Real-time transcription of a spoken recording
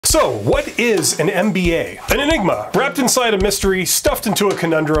So, what is an MBA? An enigma, wrapped inside a mystery, stuffed into a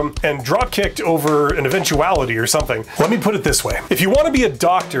conundrum, and drop-kicked over an eventuality or something. Let me put it this way. If you want to be a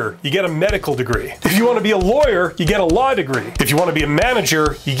doctor, you get a medical degree. If you want to be a lawyer, you get a law degree. If you want to be a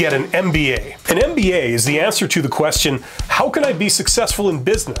manager, you get an MBA. An MBA is the answer to the question, how can I be successful in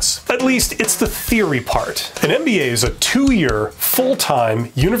business? At least, it's the theory part. An MBA is a 2-year,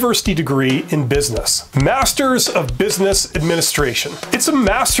 full-time university degree in business. Masters of Business Administration. It's a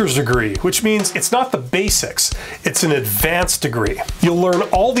master's degree, which means it's not the basics, it's an advanced degree. You'll learn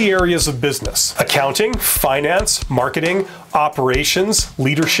all the areas of business: accounting, finance, marketing, operations,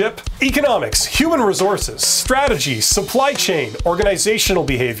 leadership, economics, human resources, strategy, supply chain, organizational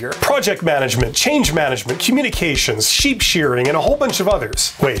behavior, project management, change management, communications, sheep shearing, and a whole bunch of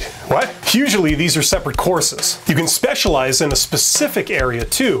others. Wait, what? Usually these are separate courses. You can specialize in a specific area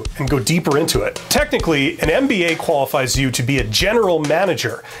too and go deeper into it. Technically, an MBA qualifies you to be a general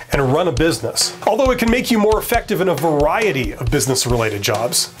manager and run a business, although it can make you more effective in a variety of business-related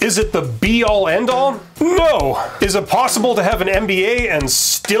jobs. Is it the be-all, end-all? No. Is it possible to have an MBA and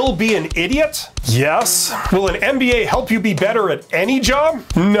still be an idiot? Yes. Will an MBA help you be better at any job?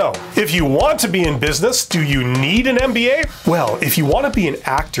 No. If you want to be in business, do you need an MBA? Well, if you want to be an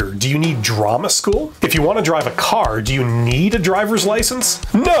actor, do you need drama school? If you want to drive a car, do you need a driver's license?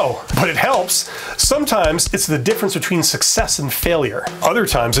 No, but it helps. Sometimes it's the difference between success and failure. Other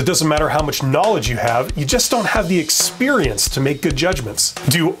times it doesn't matter how much knowledge you have, you just don't have the experience to make good judgments.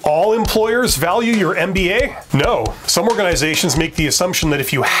 Do all employers value your MBA? No. Some organizations make the assumption that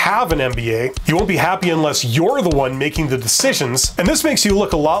if you have an MBA, you won't be happy unless you're the one making the decisions, and this makes you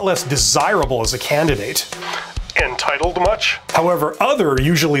look a lot less desirable as a candidate. Entitled much? However, other,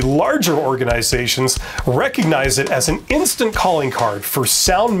 usually larger organizations recognize it as an instant calling card for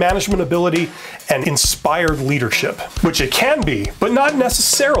sound management ability and inspired leadership, which it can be, but not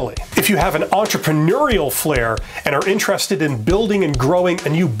necessarily. If you have an entrepreneurial flair and are interested in building and growing a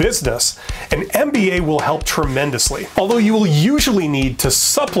new business, an MBA will help tremendously, although you will usually need to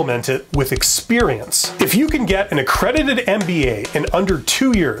supplement it with experience. If you can get an accredited MBA in under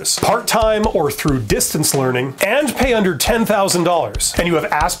 2 years, part-time or through distance learning, and pay under $10,000, and you have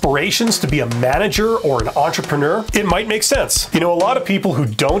aspirations to be a manager or an entrepreneur, it might make sense. You know, a lot of people who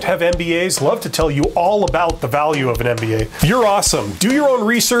don't have MBAs love to tell you all about the value of an MBA. You're awesome. Do your own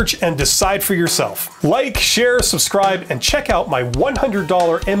research and decide for yourself. Like, share, subscribe, and check out my $100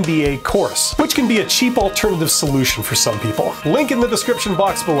 MBA course, which can be a cheap alternative solution for some people. Link in the description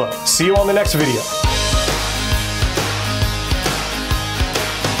box below. See you on the next video.